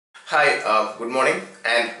Hi, good morning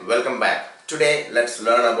and welcome back. Today let's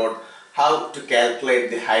learn about how to calculate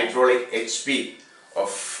the hydraulic HP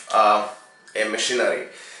of a machinery.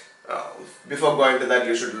 Uh, Before going to that,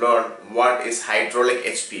 you should learn what is hydraulic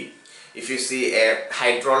HP. If you see a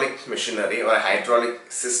hydraulic machinery or a hydraulic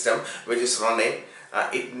system which is running,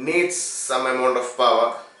 it needs some amount of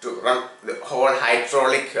power to run the whole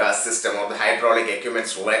hydraulic system or the hydraulic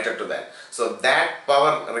equipments related to that. So that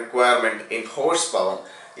power requirement in horsepower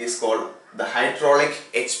is called the hydraulic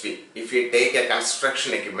HP. If you take a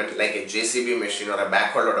construction equipment like a JCB machine or a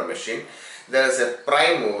backhoe loader machine, there is a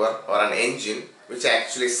prime mover or an engine which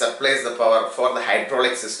actually supplies the power for the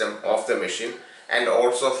hydraulic system of the machine and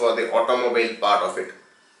also for the automobile part of it.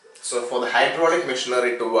 So for the hydraulic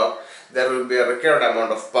machinery to work, there will be a required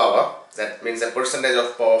amount of power. That means a percentage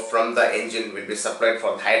of power from the engine will be supplied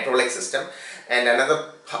for the hydraulic system, and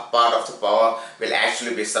another part of the power will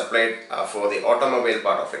actually be supplied for the automobile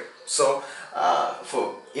part of it. So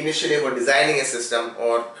initially for designing a system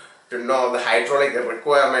or to know the hydraulic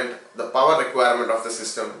requirement, the power requirement of the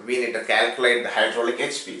system, we need to calculate the hydraulic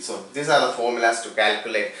HP. So these are the formulas to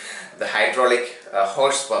calculate the hydraulic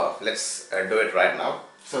horsepower. Let's do it right now.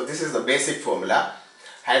 So this is the basic formula.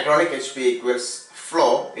 Hydraulic HP equals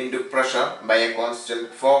flow into pressure by a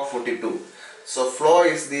constant 442. So flow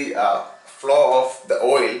is the flow of the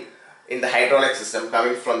oil in the hydraulic system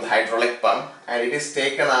coming from the hydraulic pump, and it is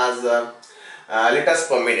taken as liters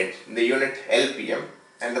per minute in the unit LPM,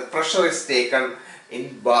 and the pressure is taken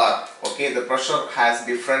in bar. Okay, the pressure has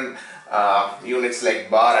different units like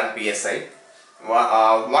bar and PSI.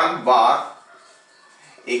 1 bar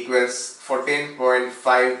equals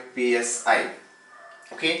 14.5 psi.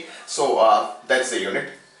 Okay, so that's the unit,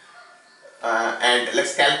 and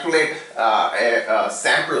let's calculate a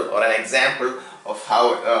sample or an example of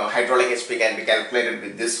how hydraulic HP can be calculated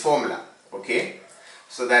with this formula. Okay,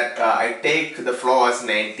 so that I take the flow as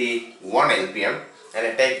 91 lpm and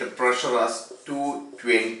I take the pressure as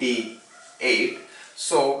 228.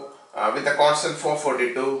 So with the constant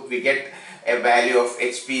 442, we get a value of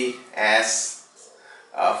HP as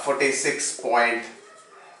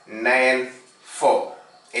 46.94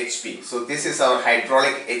 HP. So this is our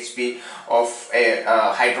hydraulic HP of a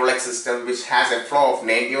hydraulic system which has a flow of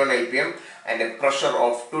 91 lpm and a pressure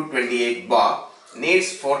of 228 bar,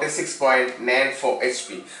 needs 46.94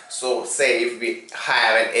 HP. So say if we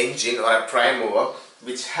have an engine or a prime mover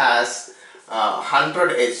which has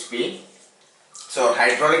 100 HP, so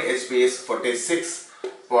hydraulic HP is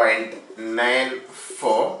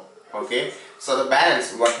 46.94. okay, so the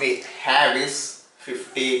balance what we have is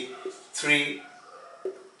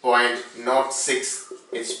 53.06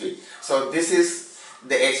 HP. So this is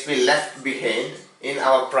the HP left behind in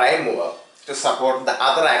our prime mover to support the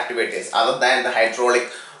other activities other than the hydraulic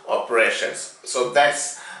operations. So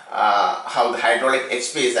that's how the hydraulic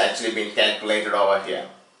HP is actually being calculated over here.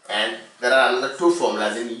 And there are another two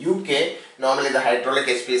formulas. In UK, normally the hydraulic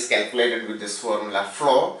HP is calculated with this formula: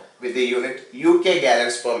 flow with the unit UK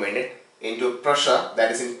gallons per minute into pressure, that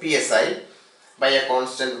is in PSI, by a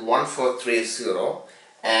constant 1430,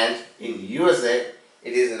 and in USA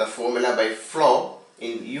it is in the formula by flow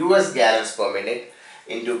in US gallons per minute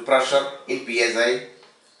into pressure in PSI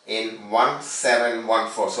in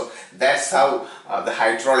 1714. So that's how the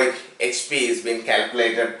hydraulic HP is being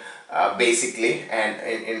calculated basically, and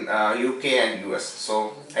in UK and US.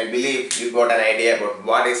 So I believe you got an idea about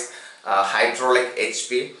what is hydraulic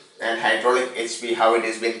HP and hydraulic HP, how it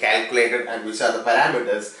is being calculated, and which are the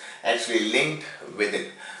parameters actually linked with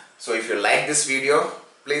it. So if you like this video,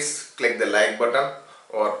 please click the like button,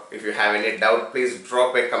 or if you have any doubt, please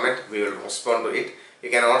drop a comment. We will respond to it.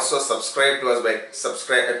 You can also subscribe to us by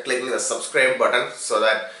clicking the subscribe button, so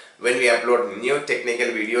that when we upload new technical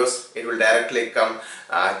videos, it will directly come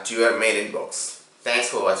to your mail inbox. Thanks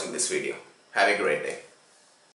for watching this video. Have a great day.